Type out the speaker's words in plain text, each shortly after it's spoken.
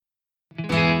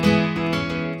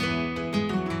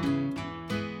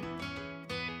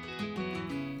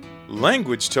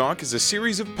Language Talk is a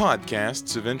series of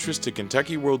podcasts of interest to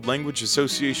Kentucky World Language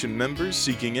Association members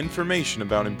seeking information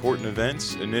about important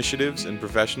events, initiatives, and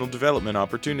professional development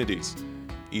opportunities.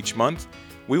 Each month,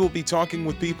 we will be talking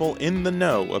with people in the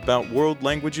know about world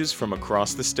languages from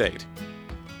across the state.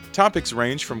 Topics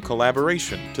range from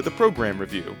collaboration to the program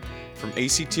review, from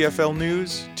ACTFL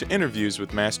news to interviews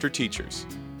with master teachers.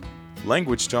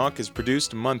 Language Talk is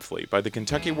produced monthly by the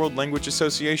Kentucky World Language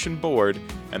Association Board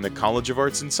and the College of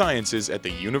Arts and Sciences at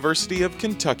the University of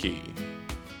Kentucky.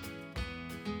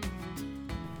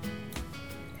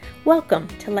 Welcome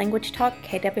to Language Talk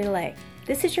KWLA.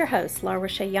 This is your host, Laura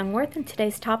Rochelle Youngworth, and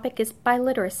today's topic is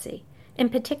biliteracy, in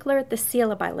particular the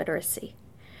seal of biliteracy.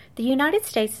 The United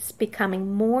States is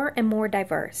becoming more and more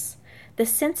diverse. The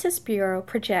Census Bureau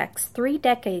projects 3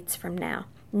 decades from now,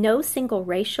 no single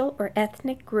racial or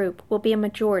ethnic group will be a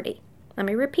majority. Let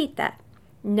me repeat that.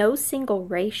 No single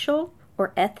racial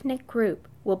or ethnic group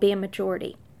will be a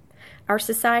majority. Our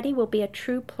society will be a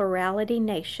true plurality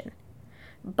nation.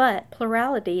 But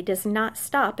plurality does not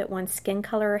stop at one's skin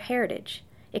color or heritage.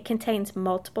 It contains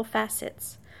multiple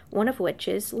facets, one of which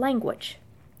is language.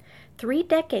 3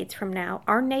 decades from now,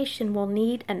 our nation will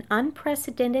need an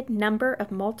unprecedented number of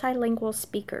multilingual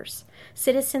speakers,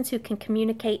 citizens who can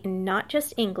communicate in not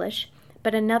just English,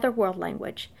 but another world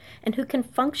language, and who can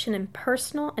function in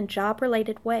personal and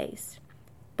job-related ways.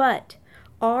 But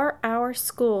are our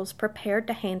schools prepared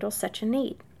to handle such a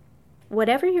need?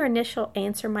 Whatever your initial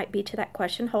answer might be to that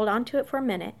question, hold on to it for a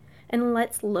minute, and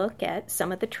let's look at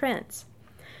some of the trends.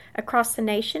 Across the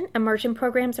nation, immersion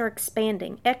programs are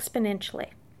expanding exponentially.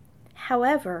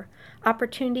 However,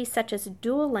 opportunities such as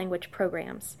dual language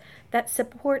programs that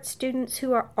support students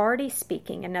who are already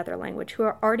speaking another language, who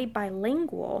are already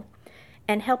bilingual,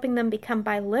 and helping them become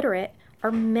biliterate are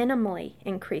minimally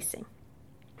increasing.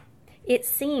 It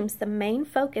seems the main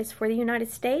focus for the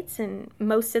United States and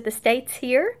most of the states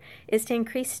here is to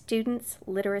increase students'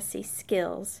 literacy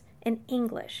skills in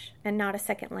English and not a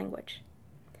second language.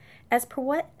 As per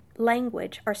what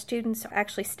language our students are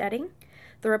actually studying,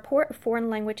 the report of foreign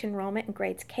language enrollment in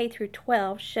grades K through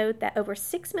 12 showed that over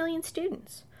 6 million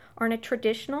students are in a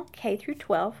traditional K through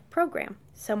 12 program.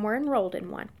 Some were enrolled in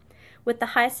one, with the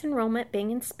highest enrollment being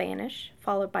in Spanish,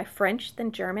 followed by French,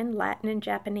 then German, Latin, and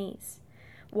Japanese.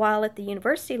 While at the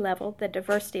university level, the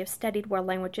diversity of studied world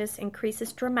languages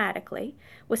increases dramatically,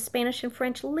 with Spanish and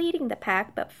French leading the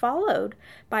pack, but followed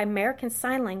by American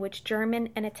Sign Language, German,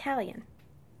 and Italian.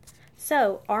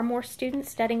 So, are more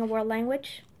students studying a world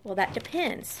language? Well, that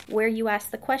depends where you ask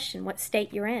the question, what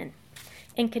state you're in.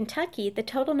 In Kentucky, the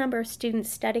total number of students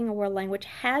studying a world language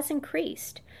has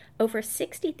increased, over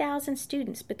 60,000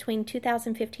 students between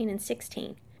 2015 and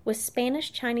 16, with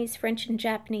Spanish, Chinese, French, and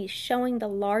Japanese showing the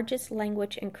largest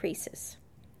language increases.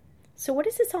 So what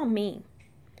does this all mean?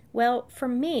 Well, for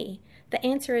me, the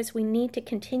answer is we need to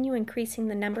continue increasing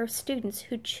the number of students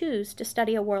who choose to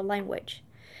study a world language.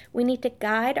 We need to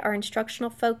guide our instructional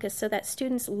focus so that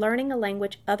students learning a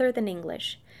language other than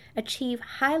English achieve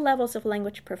high levels of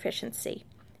language proficiency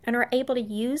and are able to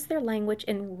use their language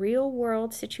in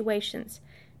real-world situations,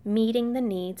 meeting the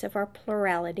needs of our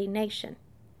plurality nation.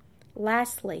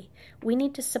 Lastly, we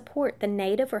need to support the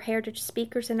native or heritage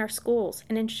speakers in our schools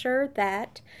and ensure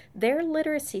that their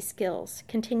literacy skills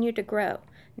continue to grow,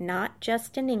 not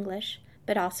just in English,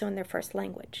 but also in their first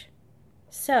language.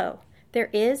 So, there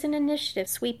is an initiative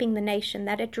sweeping the nation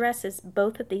that addresses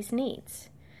both of these needs,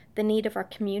 the need of our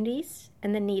communities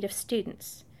and the need of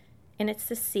students, and it's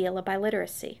the Seal of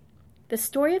Biliteracy. The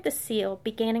story of the seal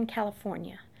began in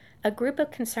California. A group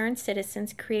of concerned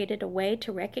citizens created a way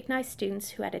to recognize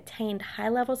students who had attained high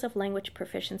levels of language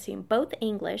proficiency in both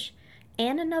English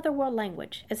and another world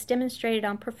language, as demonstrated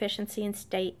on proficiency in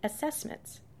state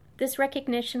assessments. This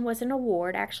recognition was an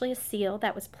award, actually a seal,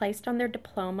 that was placed on their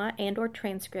diploma and/or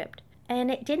transcript. And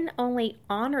it didn't only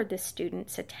honor the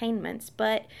student's attainments,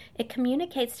 but it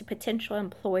communicates to potential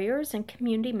employers and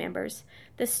community members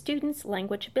the student's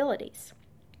language abilities.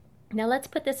 Now let's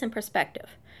put this in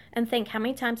perspective and think, how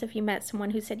many times have you met someone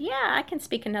who said, yeah, I can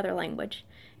speak another language?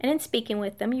 And in speaking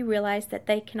with them, you realize that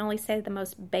they can only say the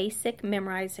most basic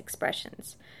memorized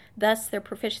expressions. Thus, their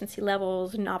proficiency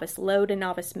levels novice low to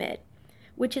novice mid,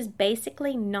 which is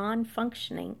basically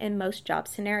non-functioning in most job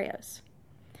scenarios.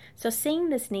 So seeing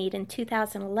this need in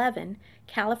 2011,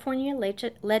 California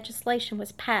legislation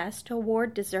was passed to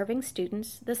award deserving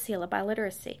students the Seal of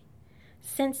Biliteracy.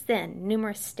 Since then,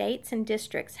 numerous states and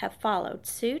districts have followed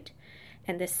suit,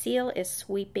 and the seal is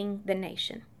sweeping the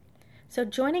nation. So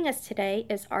joining us today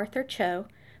is Arthur Cho,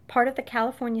 part of the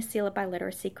California Seal of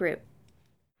Biliteracy group.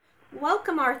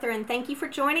 Welcome, Arthur, and thank you for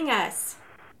joining us.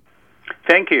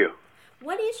 Thank you.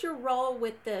 What is your role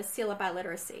with the Seal of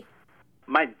Biliteracy?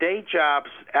 My day jobs,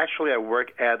 actually, I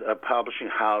work at a publishing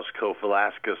house called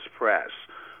Velasquez Press,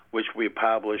 which we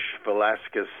publish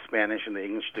Velasquez Spanish and the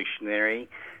English Dictionary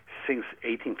since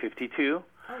 1852.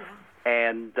 Oh, wow.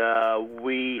 And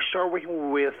we started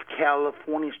working with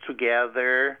Californians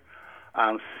together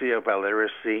on Seal of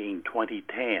Biliteracy in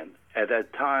 2010. At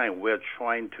that time, we were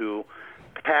trying to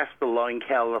pass the law in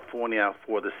California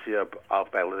for the Seal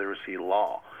of Biliteracy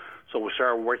law. So we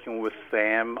started working with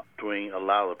them, doing a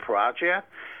lot of projects.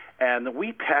 And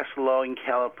we passed a law in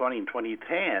California in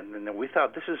 2010, and we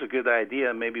thought this is a good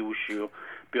idea. Maybe we should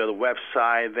build a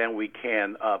website, then we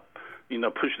can,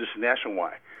 push this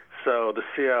nationwide. So the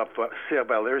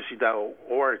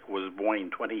sealofbiliteracy.org was born in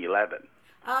 2011.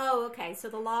 Oh, okay. So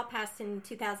the law passed in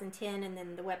 2010, and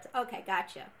then the website. Okay,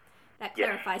 gotcha. That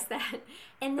clarifies that.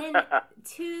 And then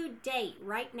to date,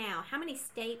 right now, how many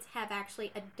states have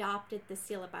actually adopted the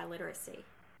Seal of Biliteracy?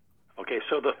 Okay,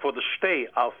 so for the state,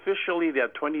 officially there are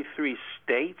 23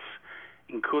 states,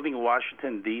 including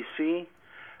Washington, D.C., okay.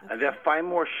 And there are 5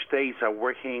 more states are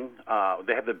working.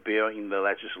 They have the bill in the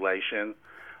legislation.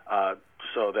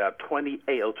 So there are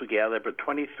 28 altogether, but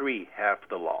 23 have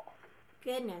the law.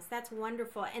 Goodness, that's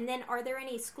wonderful. And then are there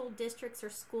any school districts or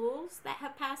schools that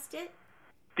have passed it?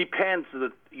 Depends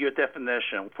on your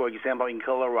definition. For example, in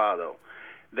Colorado,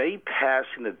 they pass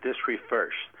in the district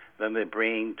first, then they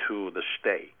bring to the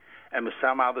state. And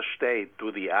some other states do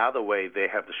the other way. They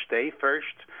have the state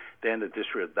first, then the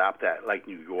district adopt that, like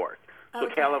New York. Okay.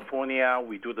 So California,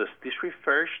 we do the district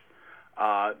first.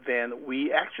 Then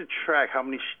we actually track how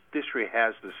many district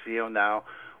has the seal now.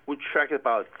 We track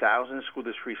about 1,000 school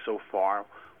districts so far,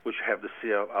 which have the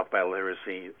Seal of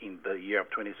Biliteracy in the year of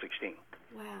 2016.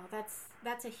 Wow, that's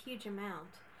a huge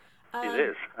amount. It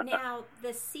is. Now,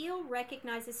 the seal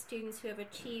recognizes students who have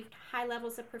achieved high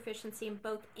levels of proficiency in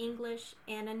both English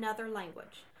and another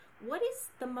language. What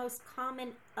is the most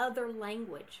common other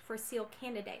language for seal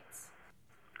candidates?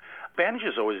 Spanish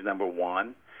is always number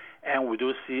one, and we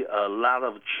do see a lot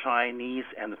of Chinese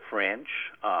and French.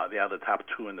 They are the top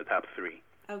 2 and the top 3.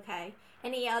 Okay.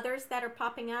 Any others that are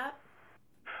popping up?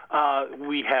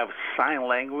 We have sign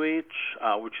language,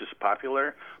 which is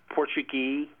popular.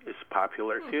 Portuguese is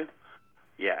popular too.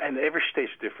 Yeah, and every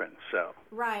state's different. So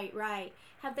Right.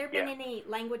 Have there been any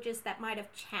languages that might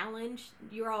have challenged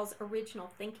your all's original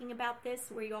thinking about this,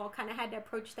 where you all kind of had to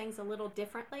approach things a little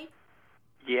differently?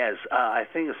 yes, I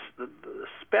think it's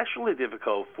especially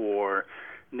difficult for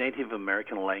Native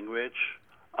American language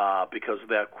because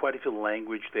there are quite a few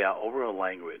languages. They are oral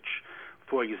language.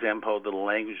 For example, the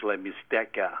language like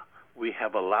Mixteca. We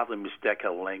have a lot of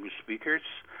Mixteca language speakers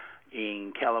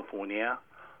in California,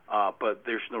 but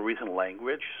there's no written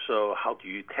language. So how do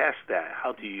you test that?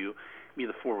 How do you meet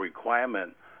the full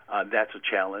requirement? That's a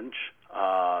challenge.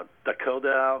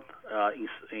 Dakota,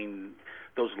 in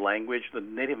those languages, the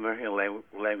Native American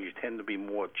language tend to be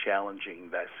more challenging in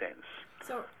that sense.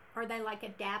 So are they like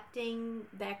adapting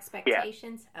the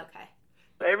expectations? Yeah. Okay.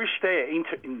 Every state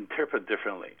interpret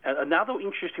differently. And another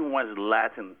interesting one is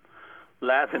Latin.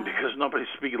 Because nobody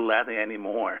speaks Latin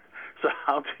anymore. So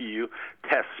how do you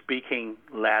test speaking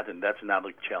Latin? That's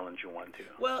another challenging one too.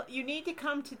 Well, you need to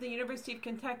come to the University of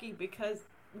Kentucky because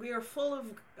we are full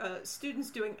of students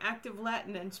doing active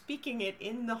Latin and speaking it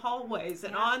in the hallways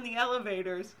and on the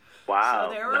elevators. Wow.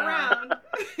 So they're around.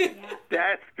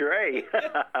 That's great.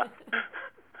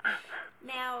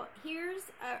 Now, here's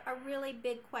a really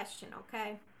big question,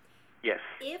 okay? Yes.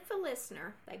 If a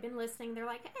listener, they've been listening, they're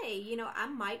like, hey, I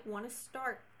might want to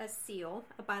start a seal,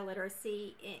 a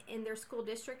biliteracy in their school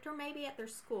district or maybe at their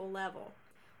school level.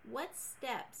 What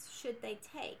steps should they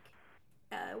take?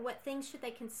 What things should they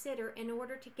consider in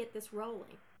order to get this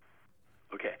rolling?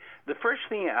 Okay. The first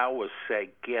thing I would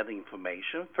say, get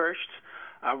information first.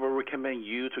 I will recommend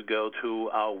you to go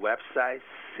to our website,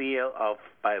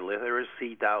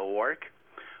 sealofbiliteracy.org.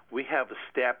 We have a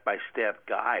step-by-step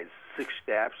guide, 6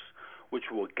 steps,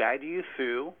 which will guide you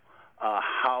through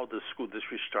how the school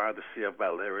district started the Seal of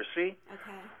Biliteracy.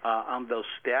 Okay. On those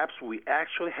steps, we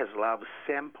actually have a lot of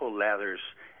sample letters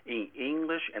in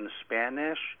English and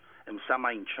Spanish, and some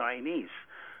are in Chinese.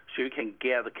 So you can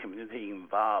get the community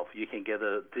involved. You can get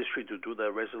the district to do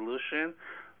the resolution.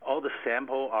 All the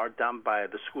samples are done by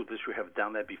the school district, have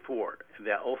done that before. And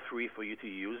they're all free for you to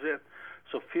use it.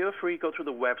 So feel free, go to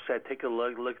the website, take a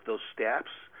look at those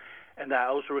steps. And I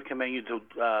also recommend you to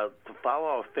follow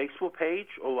our Facebook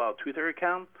page or our Twitter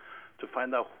account to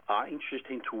find out how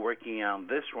interested to working on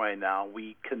this right now.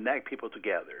 We connect people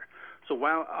together. So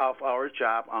one of our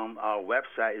job on our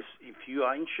website is if you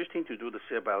are interested to do the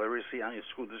Seal of Biliteracy on your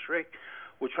school district,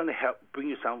 we're trying to help bring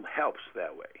you some helps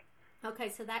that way. Okay,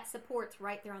 so that support's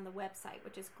right there on the website,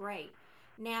 which is great.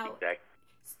 Now, Exactly.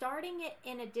 starting it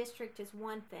in a district is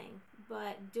one thing,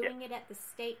 but doing it at the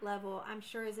state level, I'm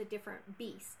sure, is a different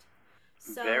beast.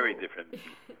 So, Very different.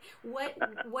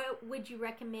 what would you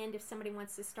recommend if somebody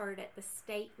wants to start it at the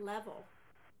state level?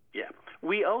 Yeah.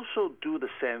 We also do the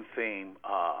same thing.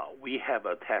 We have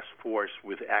a task force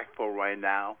with ACTFL right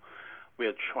now. We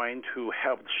are trying to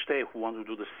help the state who want to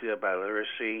do the SEAL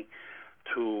biliteracy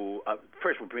to,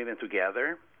 first we bring them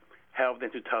together, help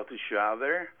them to talk to each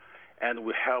other, and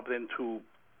we help them to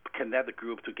connect the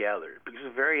group together. Because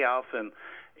very often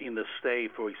in the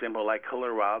state, for example, like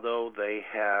Colorado, they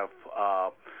have a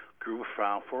group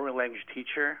from foreign language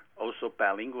teacher, also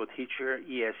bilingual teacher,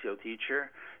 ESL teacher.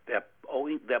 They're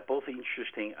both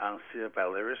interested on SEAL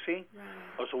biliteracy. Right.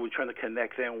 Also, we're trying to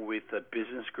connect them with the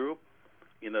business group.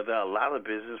 There are a lot of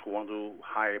businesses who want to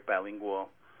hire bilingual,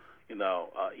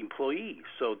 employees.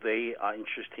 So they are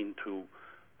interested to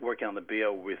work on the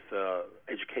bill with the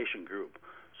education group.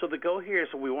 So the goal here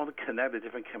is we want to connect the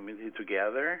different communities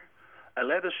together and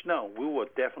let us know. We will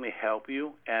definitely help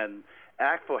you. And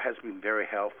ACTFL has been very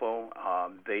helpful.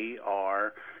 They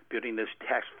are building this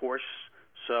task force.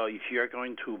 So if you're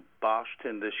going to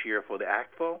Boston this year for the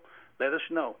ACTFL, let us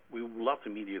know. We would love to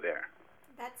meet you there.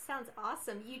 That sounds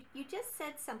awesome. You just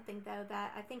said something, though,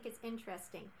 that I think is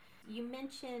interesting. You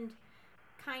mentioned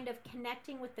kind of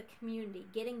connecting with the community,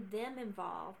 getting them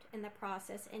involved in the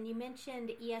process, and you mentioned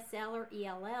ESL or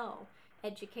ELL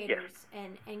educators.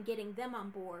 Yes. and getting them on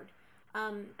board.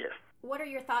 Yes. What are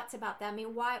your thoughts about that? I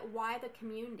mean, why the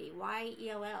community? Why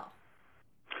ELL?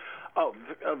 Oh,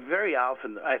 very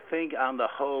often, I think on the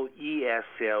whole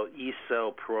ESL,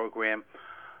 ESL program,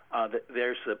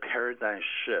 there's a paradigm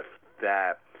shift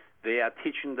that they are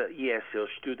teaching the ESL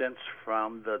students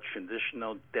from the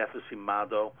traditional deficit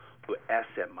model to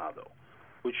asset model,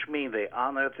 which means they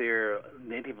honor their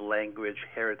native language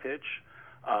heritage,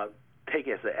 take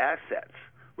it as assets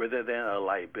rather than a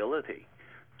liability.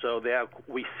 So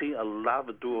we see a lot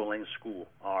of dual language school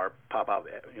pop up.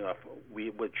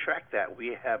 We would track that.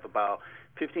 We have about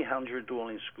 1,500 dual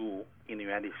language school in the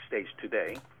United States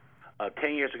today.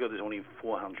 10 years ago, there's only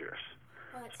 400.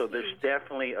 So huge. there's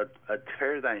definitely a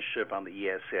paradigm shift on the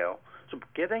ESL. So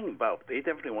getting involved, they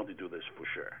definitely want to do this for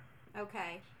sure.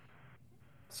 Okay.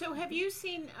 So have you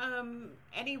seen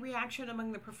any reaction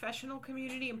among the professional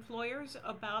community employers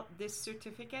about this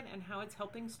certificate and how it's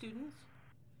helping students?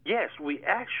 Yes, we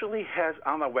actually have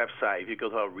on our website, if you go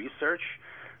to our research,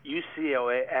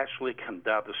 UCLA actually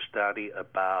conducted a study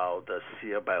about the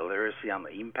SEAL biliteracy on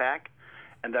the impact,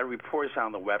 and that report is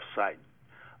on the website.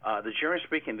 Generally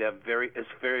speaking, it's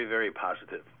very, very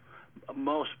positive.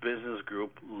 Most business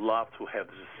groups love to have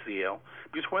this SEAL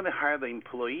because when they hire the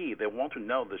employee, they want to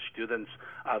know the students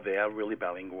are they really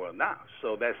bilingual or not.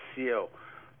 So that SEAL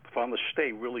from the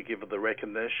state really give the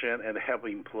recognition and help the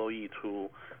employee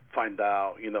to find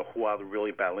out, who are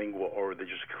really bilingual or they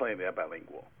just claim they're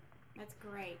bilingual. That's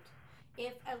great.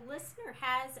 If a listener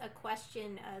has a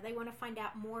question, they want to find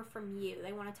out more from you,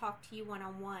 they want to talk to you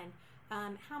one-on-one,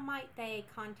 how might they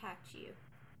contact you?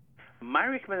 My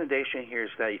recommendation here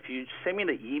is that if you send me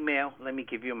the email, let me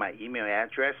give you my email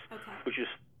address, Okay. which is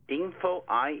info,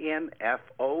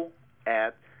 INFO,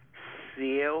 at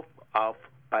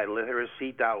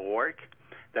sealofbiliteracy.org.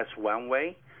 That's one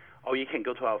way. Or you can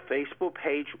go to our Facebook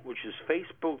page, which is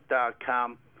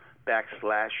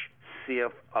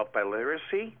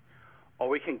facebook.com/sealofbiliteracy. Or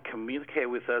we can communicate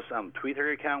with us on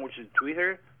Twitter account, which is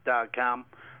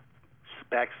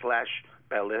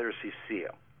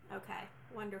twitter.com/biliteracyseal. Okay,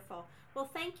 wonderful. Well,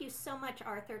 thank you so much,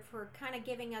 Arthur, for kind of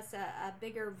giving us a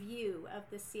bigger view of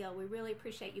the SEAL. We really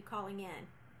appreciate you calling in.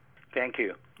 Thank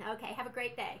you. Okay, have a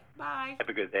great day. Bye. Have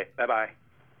a good day. Bye-bye.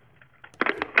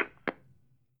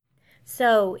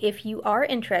 So, if you are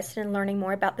interested in learning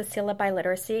more about the SEAL of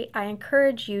Biliteracy, I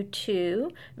encourage you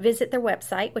to visit their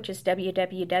website, which is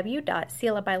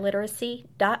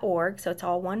www.sealofbiliteracy.org, so it's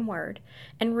all one word,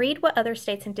 and read what other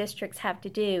states and districts have to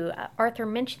do. Arthur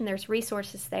mentioned there's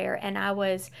resources there, and I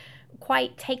was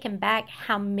quite taken back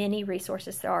how many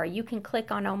resources there are. You can click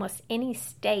on almost any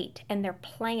state and their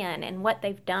plan and what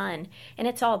they've done, and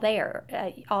it's all there.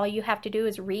 All you have to do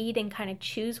is read and kind of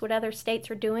choose what other states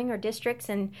are doing or districts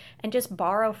and just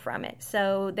borrow from it.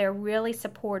 So they're really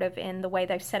supportive in the way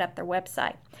they've set up their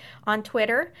website. On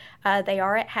Twitter, they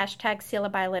are at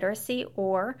 #SealOfBiliteracy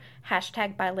or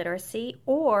 #Biliteracy,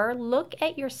 or look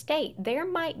at your state. There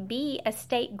might be a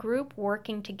state group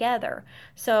working together.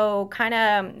 So kind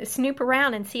of snoop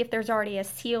around and see if there's already a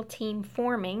SEAL team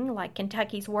forming, like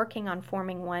Kentucky's working on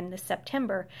forming one this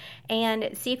September,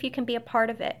 and see if you can be a part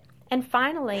of it. And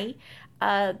finally,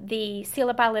 The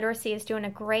Seal of Biliteracy is doing a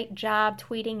great job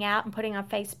tweeting out and putting on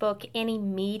Facebook any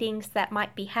meetings that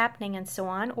might be happening and so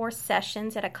on, or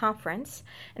sessions at a conference.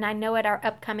 And I know at our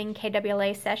upcoming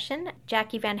KWLA session,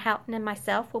 Jackie Van Houten and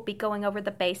myself will be going over the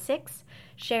basics,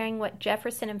 sharing what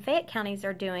Jefferson and Fayette counties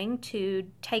are doing to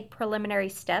take preliminary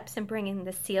steps in bringing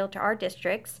the seal to our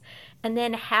districts, and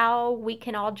then how we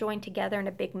can all join together in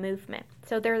a big movement.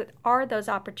 So there are those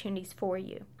opportunities for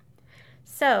you.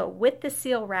 So, with the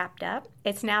seal wrapped up,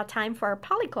 it's now time for our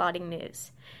polyglotting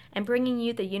news. And bringing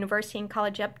you the university and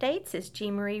college updates is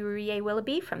Jean Marie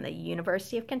Rouillet-Willoughby from the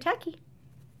University of Kentucky.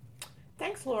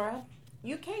 Thanks, Laura.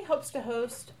 UK hopes to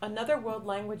host another World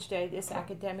Language Day this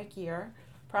academic year,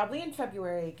 probably in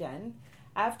February again,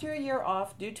 after a year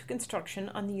off due to construction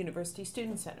on the University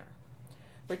Student Center.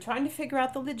 We're trying to figure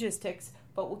out the logistics,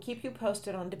 but we'll keep you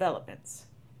posted on developments.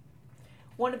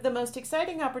 One of the most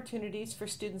exciting opportunities for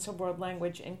students of world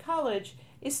language in college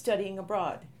is studying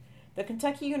abroad. The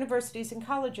Kentucky universities and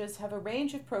colleges have a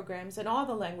range of programs in all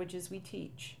the languages we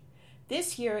teach.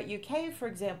 This year at UK, for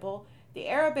example, the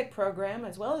Arabic program,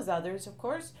 as well as others, of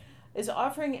course, is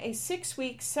offering a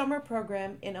 6-week summer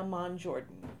program in Amman,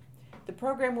 Jordan. The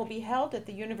program will be held at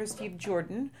the University of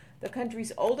Jordan, the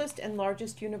country's oldest and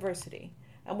largest university,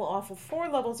 and will offer 4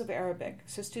 levels of Arabic,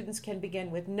 so students can begin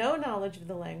with no knowledge of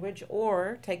the language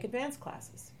or take advanced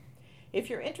classes. If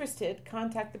you're interested,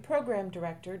 contact the program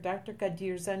director, Dr.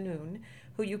 Qadir Zanoun,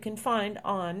 who you can find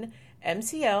on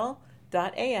mcl.as.uky.edu,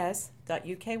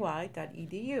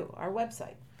 our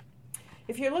website.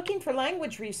 If you're looking for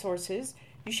language resources,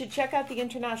 you should check out the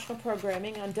international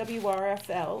programming on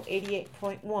WRFL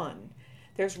 88.1.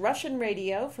 There's Russian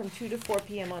radio from 2 to 4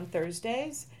 p.m. on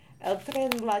Thursdays, El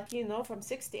Tren Latino from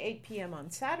 6 to 8 p.m. on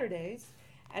Saturdays,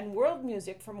 and world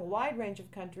music from a wide range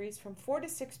of countries from 4 to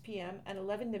 6 p.m. and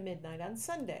 11 to midnight on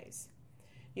Sundays.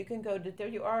 You can go to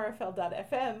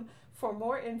WRFL.fm for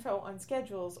more info on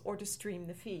schedules or to stream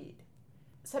the feed.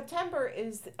 September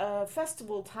is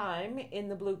festival time in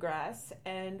the Bluegrass,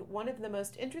 and one of the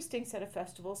most interesting set of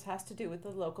festivals has to do with the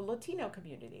local Latino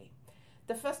community.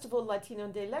 The Festival Latino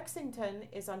de Lexington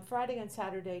is on Friday and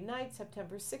Saturday night,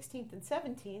 September 16th and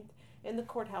 17th, in the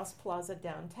Courthouse Plaza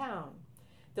downtown.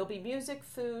 There'll be music,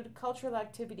 food, cultural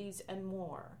activities, and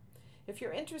more. If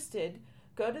you're interested,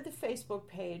 go to the Facebook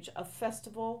page of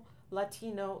Festival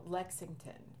Latino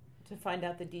Lexington to find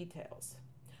out the details.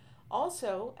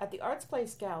 Also, at the Arts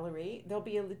Place Gallery, there'll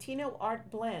be a Latino art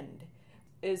blend.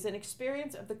 It is an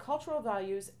experience of the cultural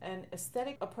values and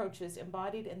aesthetic approaches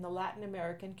embodied in the Latin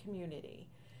American community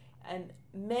and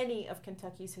many of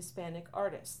Kentucky's Hispanic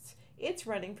artists. It's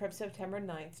running from September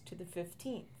 9th to the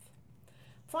 15th.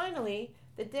 Finally,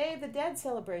 the Day of the Dead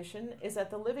celebration is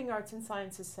at the Living Arts and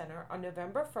Sciences Center on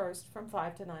November 1st from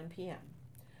 5 to 9 p.m.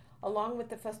 Along with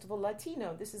the Festival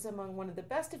Latino, this is among one of the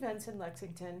best events in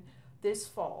Lexington this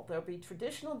fall. There'll be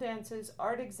traditional dances,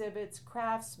 art exhibits,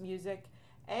 crafts, music,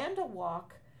 and a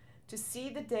walk to see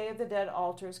the Day of the Dead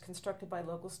altars constructed by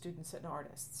local students and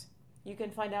artists. You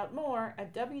can find out more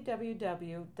at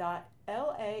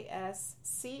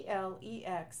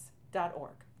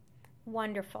www.lasclex.org.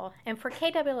 Wonderful. And for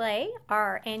KWLA,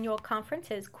 our annual conference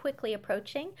is quickly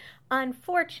approaching.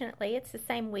 Unfortunately, it's the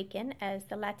same weekend as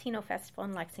the Latino Festival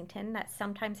in Lexington. That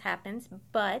sometimes happens,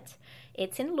 but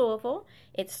it's in Louisville.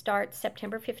 It starts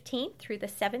September 15th through the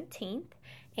 17th,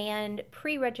 and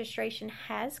pre-registration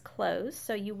has closed,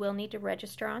 so you will need to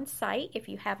register on site if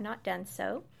you have not done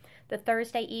so. The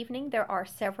Thursday evening, there are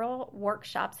several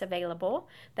workshops available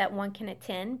that one can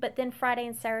attend, but then Friday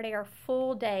and Saturday are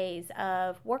full days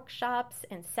of workshops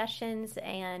and sessions,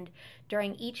 and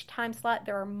during each time slot,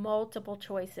 there are multiple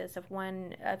choices of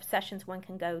sessions one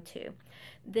can go to.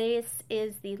 This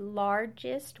is the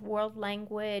largest world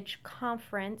language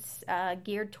conference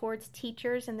geared towards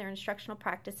teachers and their instructional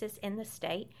practices in the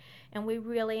state, and we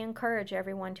really encourage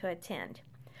everyone to attend.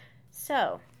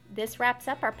 So, this wraps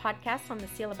up our podcast on the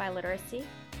Seal of Biliteracy.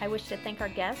 I wish to thank our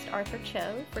guest, Arthur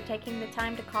Cho, for taking the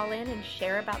time to call in and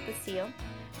share about the seal.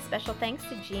 Special thanks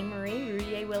to Jean Marie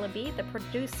Rouillet-Willoughby, the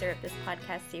producer of this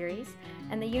podcast series,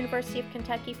 and the University of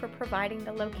Kentucky for providing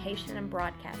the location and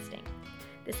broadcasting.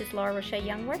 This is Laura Rochelle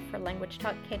Youngworth for Language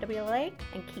Talk KWLA,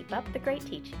 and keep up the great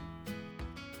teaching.